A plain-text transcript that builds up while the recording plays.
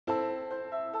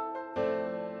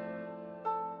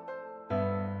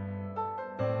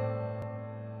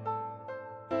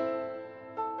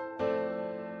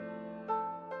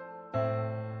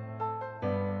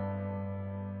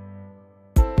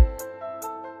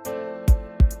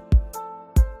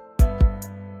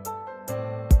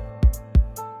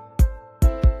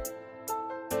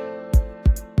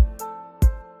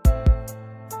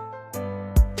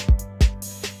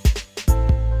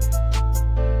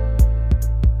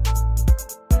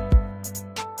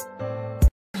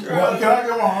intro. Well, can I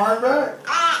get my heart back?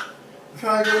 Can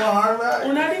I get my heart back?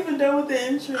 We're not even done with the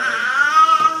intro.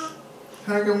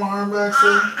 Can I get my heart back,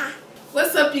 sir?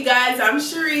 What's up, you guys? I'm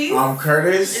Sharice. I'm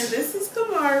Curtis. And this is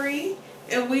Kamari.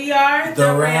 And we are the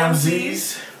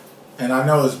Ramsays. And I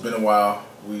know it's been a while.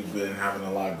 We've been having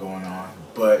a lot going on.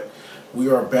 But we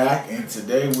are back, and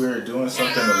today we're doing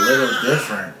something a little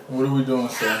different. What are we doing,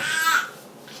 sir?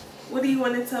 What do you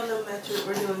want to tell them that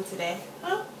we're doing today?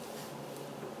 Huh?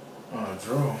 Oh,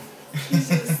 Drew.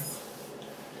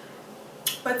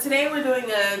 But today we're doing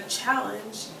a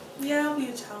challenge. Yeah, it'll be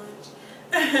a challenge.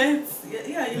 A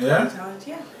challenge,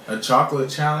 yeah. A chocolate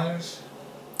challenge?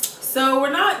 So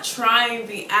we're not trying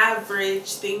the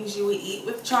average things you would eat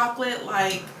with chocolate,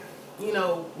 like, you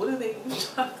know, what do they eat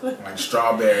with chocolate? Like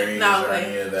strawberries or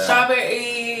any of that.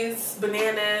 Strawberries,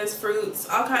 bananas, fruits,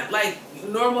 all kind, like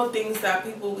normal things that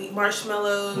people eat,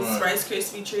 marshmallows, Rice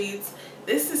Krispie treats.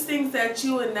 This is things that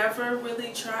you would never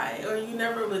really try, or you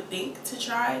never would think to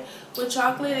try with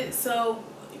chocolate. So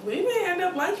we may end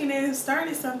up liking it and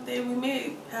started something. We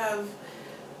may have,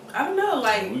 I don't know,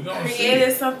 like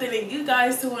created something and you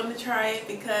guys to want to try it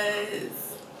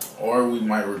because... Or we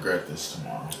might regret this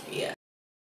tomorrow. Yeah.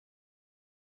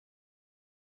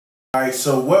 Alright,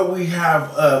 so what we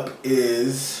have up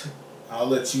is... I'll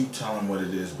let you tell them what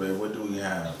it is, babe. What do we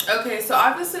have? Okay, so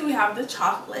obviously we have the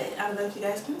chocolate. I don't know if you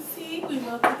guys can see. We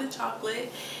melted the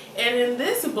chocolate. And in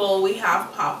this bowl, we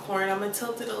have popcorn. I'm going to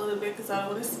tilt it a little bit because I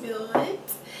don't want to spill it.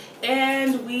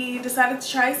 And we decided to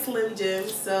try Slim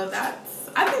Jims. So that's...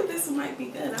 I think this might be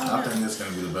good. I think this is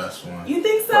going to be the best one. You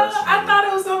think so? Personally. I thought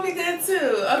it was going to be good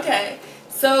too. Okay.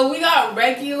 So we got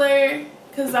regular...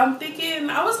 Cause I'm thinking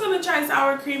I was gonna try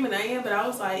sour cream and onion, but I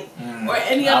was like, or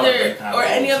any other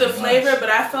flavor. But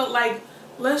I felt like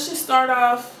let's just start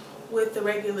off with the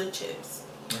regular chips.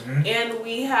 And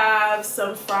we have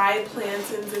some fried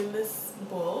plantains in this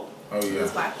bowl. Oh yeah,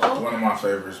 this black bowl. One of my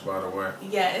favorites, by the way.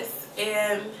 Yes,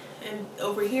 and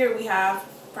over here we have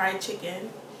fried chicken.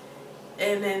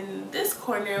 And then this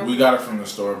corner we got it from the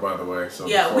store, by the way. So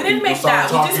yeah, we didn't make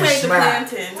that. We just made the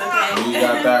plantains. Okay, we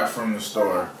got that from the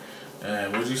store.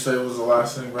 And what did you say was the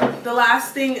last thing, baby? The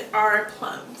last thing are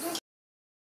plums.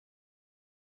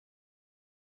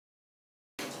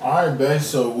 Alright, babe,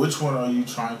 so which one are you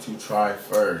trying to try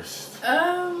first?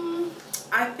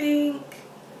 I think,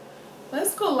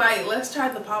 let's go light. Let's try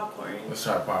the popcorn. Let's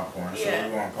try popcorn. Yeah. So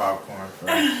we want popcorn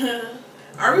first.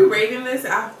 Are we rating this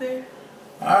after?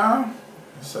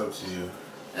 It's up to you.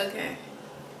 Okay.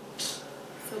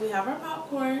 So we have our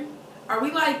popcorn. Are we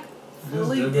like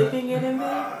fully dipping it in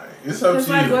there? It's up to you.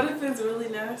 Like, what if it's really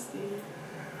nasty?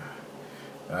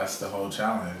 That's the whole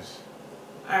challenge.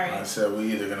 Alright. I said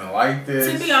we either gonna like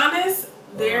this. To be honest,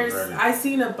 I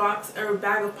seen a box or a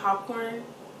bag of popcorn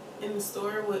in the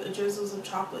store with drizzles of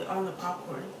chocolate on the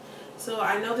popcorn. So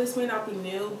I know this may not be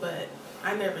new, but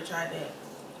I never tried it.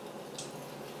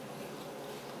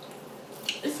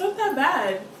 It's not that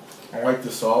bad. I like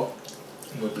the salt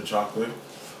with the chocolate.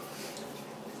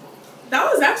 That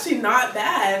was actually not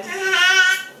bad.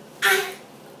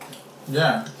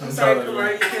 Yeah. I'm sorry,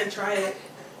 Kamari, you can't try it.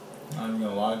 I'm not even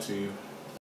gonna lie to you.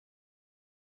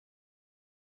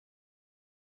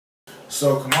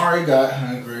 So Kamari got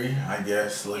hungry, I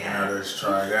guess, looking at us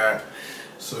try that.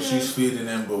 So she's feeding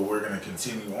him, but we're gonna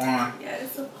continue on.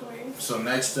 Yes, of course. So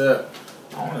next up,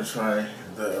 I wanna try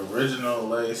the original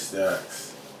Lay's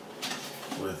stacks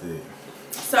with it.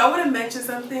 So I wanna mention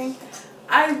something.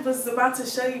 I was about to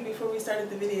show you before we started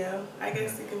the video. I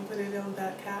guess you can put it on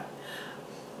that cap.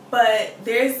 But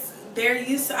there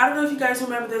used to, I don't know if you guys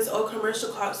remember this old commercial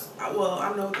called, well, I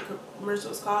don't know what the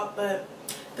commercial is called, but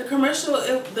the commercial,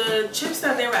 the chips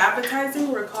that they were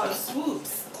advertising were called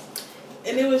Swoops.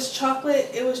 And it was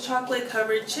chocolate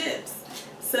covered chips.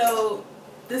 So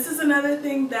this is another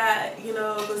thing that, you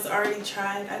know, was already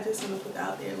tried. I just want to put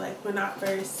out there, like, we're not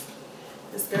first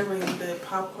discovering the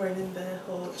popcorn and the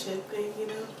whole chip thing, you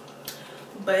know.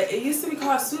 But it used to be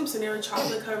called Swoops and they were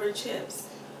chocolate covered chips.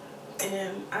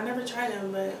 And I never tried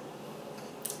them, but it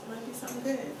might be something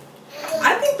good.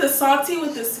 I think the salty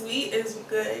with the sweet is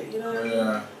good, you know what I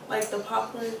mean? Like the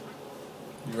popcorn.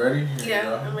 You ready? Here you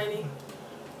go. I'm ready.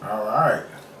 Alright.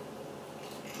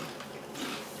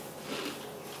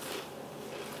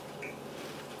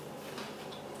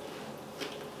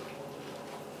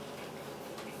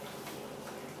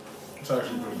 It's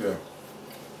actually pretty good.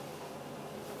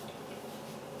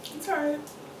 It's alright.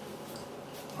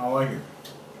 I like it.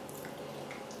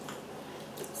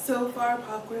 So far,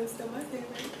 popcorn is still my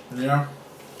favorite. Yeah.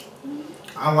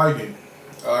 I like it.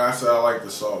 I said I like the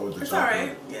salt with the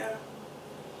chocolate. It's alright, yeah.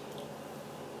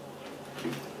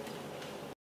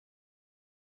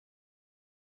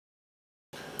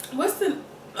 What's the?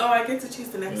 Oh, I get to choose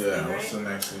the next thing, right? Yeah. What's the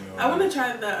next thing you want? I want to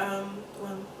try the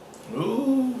one.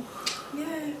 Ooh.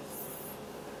 Yes.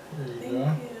 There you Thank go. you.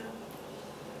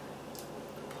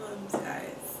 Plums,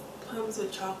 guys. Plums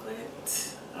with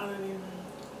chocolate. I don't even know.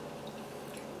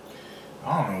 I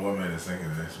don't know what made us think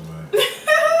of this, but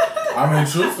I mean,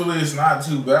 truthfully, it's not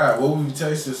too bad. What we've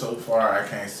tasted so far, I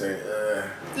can't say.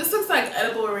 This looks like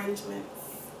edible arrangements.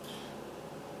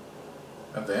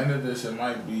 At the end of this, it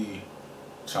might be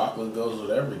chocolate goes with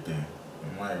everything.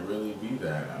 It might really be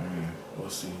that. I mean, we'll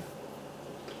see.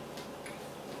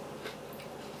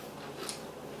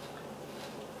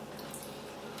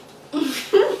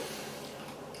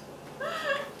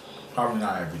 Probably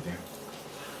not everything.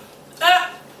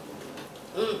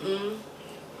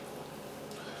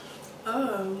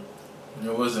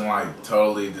 It wasn't like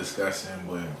totally disgusting,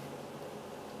 but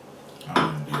I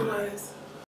wouldn't do that. Was.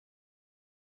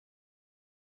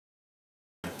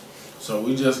 So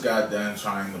we just got done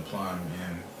trying the plum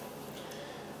and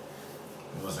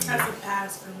it wasn't That's good. a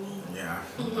pass for me. Yeah,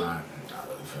 I'm not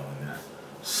really feeling that.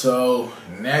 So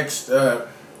next up,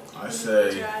 I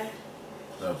say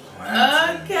the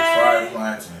plantains, the fried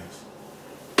plantains.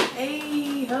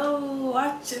 Hey ho,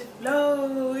 watch it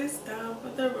flow. It's time for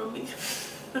the rummy.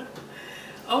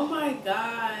 Oh my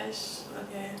gosh.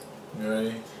 Okay. You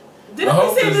ready? Didn't we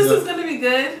say this was gonna be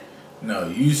good? No,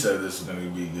 you said this was gonna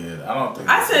be good. I don't think.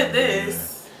 I said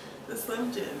this. The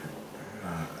Slim Jim.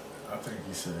 Nah, I think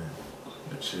you said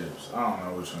the chips. I don't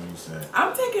know which one you said.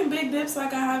 I'm taking big dips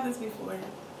like I had this before.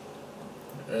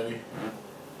 Ready?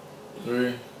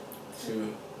 3,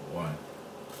 2, 1.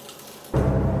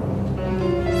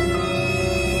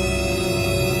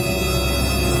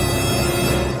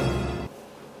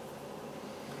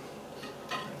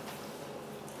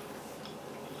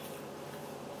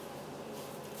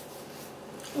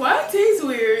 Why it tastes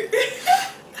weird?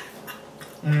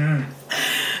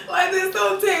 Like this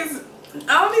don't taste. I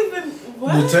don't even.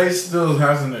 What? The taste still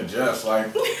hasn't adjusted.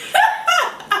 Like,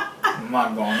 I'm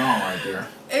not going on right there.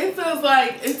 It feels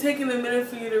like it's taking a minute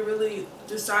for you to really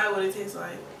decide what it tastes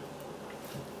like.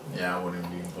 Yeah, I wouldn't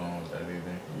be going with that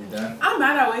either. You done? I'm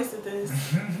mad I wasted this.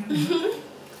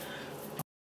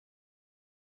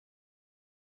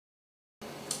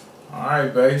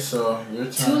 Alright, babe, so your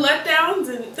turn. 2 letdowns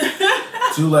and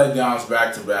 2 letdowns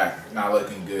back to back. Not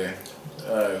looking good.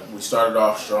 We started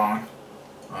off strong.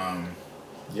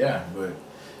 Yeah, but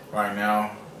right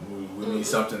now we need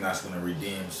something that's gonna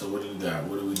redeem. So what do you got?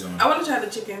 What are we doing? I want to try the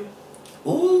chicken.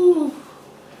 Ooh,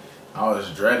 I was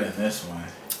dreading this one.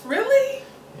 Really?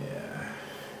 Yeah.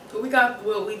 We got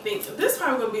what we think. This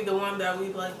probably gonna be the one that we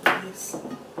like the least.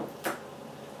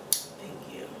 Thank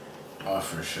you. Oh,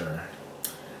 for sure.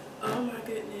 Oh my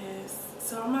goodness.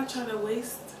 So I'm not trying to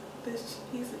waste this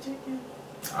piece of chicken.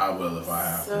 I will if I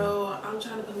have to. So I'm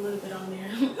trying to put a little bit on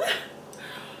there.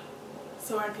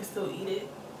 So I can still eat it,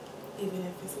 even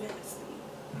if it's nasty.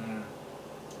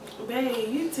 Babe,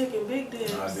 you taking big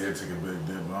dips. I did take a big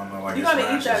dip, but I don't know like you it's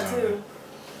gotta eat that rashes too.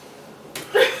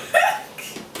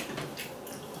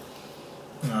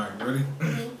 Alright, ready?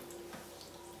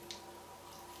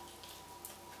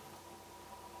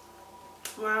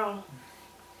 Wow.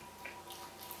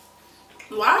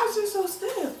 Why is it so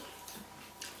stiff?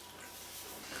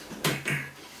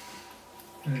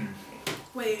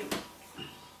 Wait.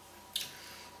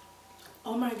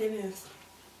 Oh my goodness.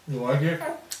 You like it?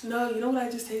 No, you know what I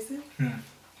just tasted?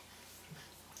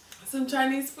 Some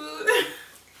Chinese food.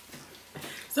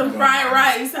 Some fried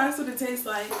rice. That's what it tastes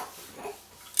like.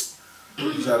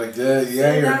 Is that a good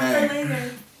yay or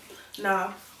nay?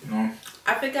 Nah. No?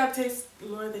 I think I taste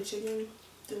more of the chicken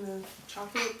than the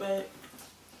chocolate, but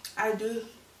I do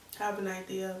have an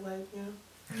idea of, like, you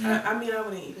know. I mean, I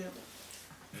wouldn't eat it.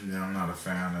 Yeah, I'm not a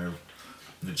fan of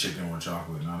the chicken with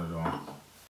chocolate, not at all.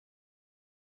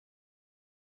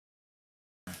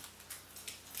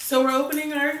 So we're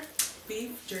opening our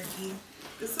beef jerky.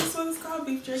 Is this what it's called?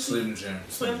 Beef jerky? Slim Jim.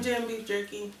 Slim Jim beef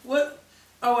jerky. What?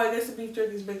 Oh, I guess the beef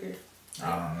jerky is bigger. I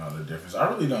don't know the difference. I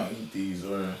really don't eat these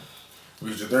or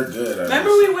they're good. Remember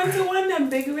we went to one that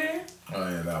Big Bear? Oh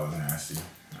yeah, that was nasty.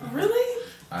 Really?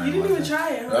 You didn't even try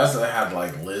it, huh? That's what had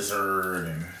like lizard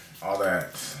and all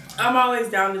that. I'm always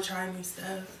down to try new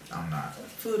stuff. I'm not.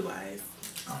 Food wise.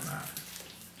 I'm not.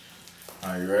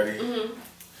 Are you ready?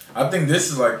 I think this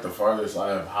is like the farthest I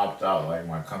have hopped out like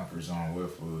my comfort zone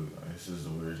with food. This is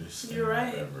the weirdest thing You're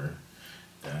right. I've ever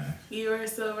done. You are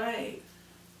so right.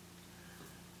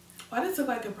 Why does it look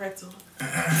like a pretzel?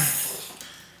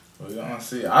 We're gonna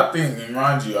see. I think,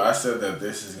 mind you, I said that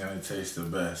this is gonna taste the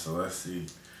best, so let's see.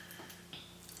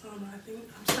 I don't know, I think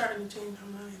I'm starting to change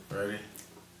my mind. Ready?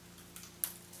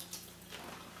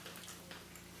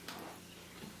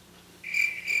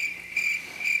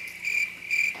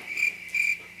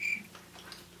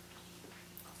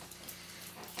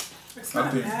 It's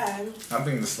not bad. I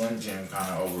think the Slim Jim kind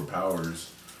of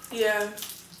overpowers. Yeah.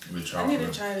 The chocolate. I need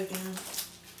to try it again.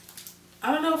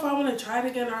 I don't know if I want to try it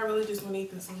again or I really just want to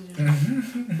eat the Slim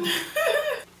Jim.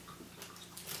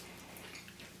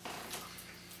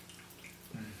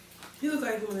 You look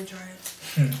like you want to try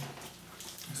it.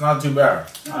 It's not too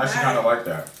bad. Not I actually bad. kind of like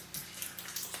that.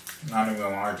 Not even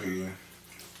gonna lie to you.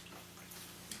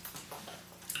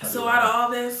 So out of all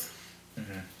this,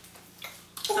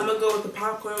 I'm gonna go with the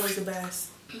popcorn was the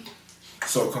best.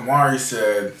 So Kamari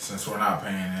said, since we're not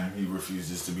paying him, he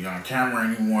refuses to be on camera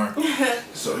anymore.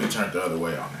 So he turned the other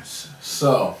way on us.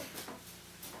 So,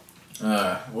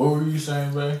 what were you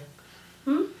saying, babe?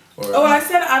 I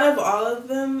said out of all of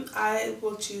them, I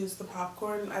will choose the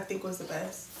popcorn. I think was the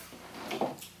best.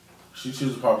 She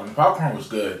chose the popcorn. The popcorn was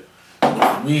good.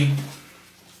 But for me,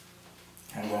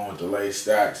 I'm going with the Lay's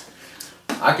Stacks.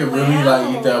 I could really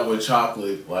like eat that with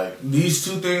chocolate. Like these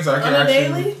two things, I can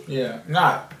actually. Daily? Yeah,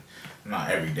 not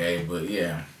every day, but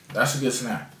yeah, that's a good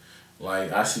snack.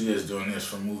 Like I see us doing this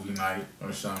for movie night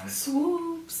or something.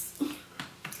 Swoops.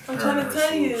 I'm trying to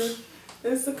tell you,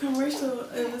 it's a commercial.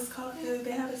 It was called.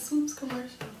 They had a Swoops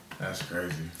commercial. That's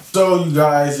crazy. So you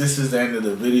guys, this is the end of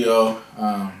the video.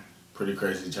 Pretty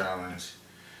crazy challenge.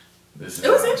 It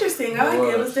was interesting. I like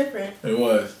it. It was different. It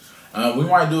was. We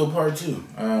might do a part 2.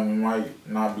 We might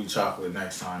not be chocolate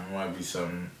next time. It might be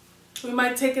something. We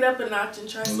might take it up a notch and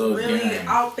try some really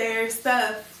out there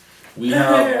stuff. We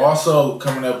have also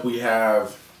coming up. We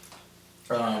have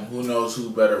Who Knows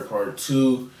Who Better part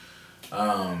 2.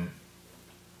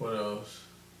 What else?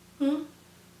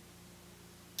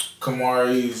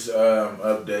 Kamari's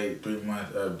update,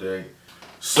 3-month update.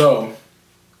 So,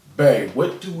 babe,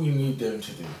 what do we need them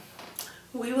to do?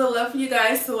 We would love for you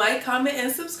guys to like, comment,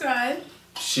 and subscribe.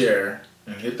 Share,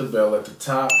 and hit the bell at the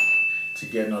top to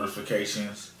get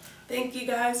notifications. Thank you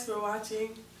guys for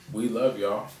watching. We love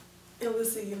y'all. And we'll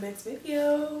see you next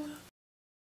video.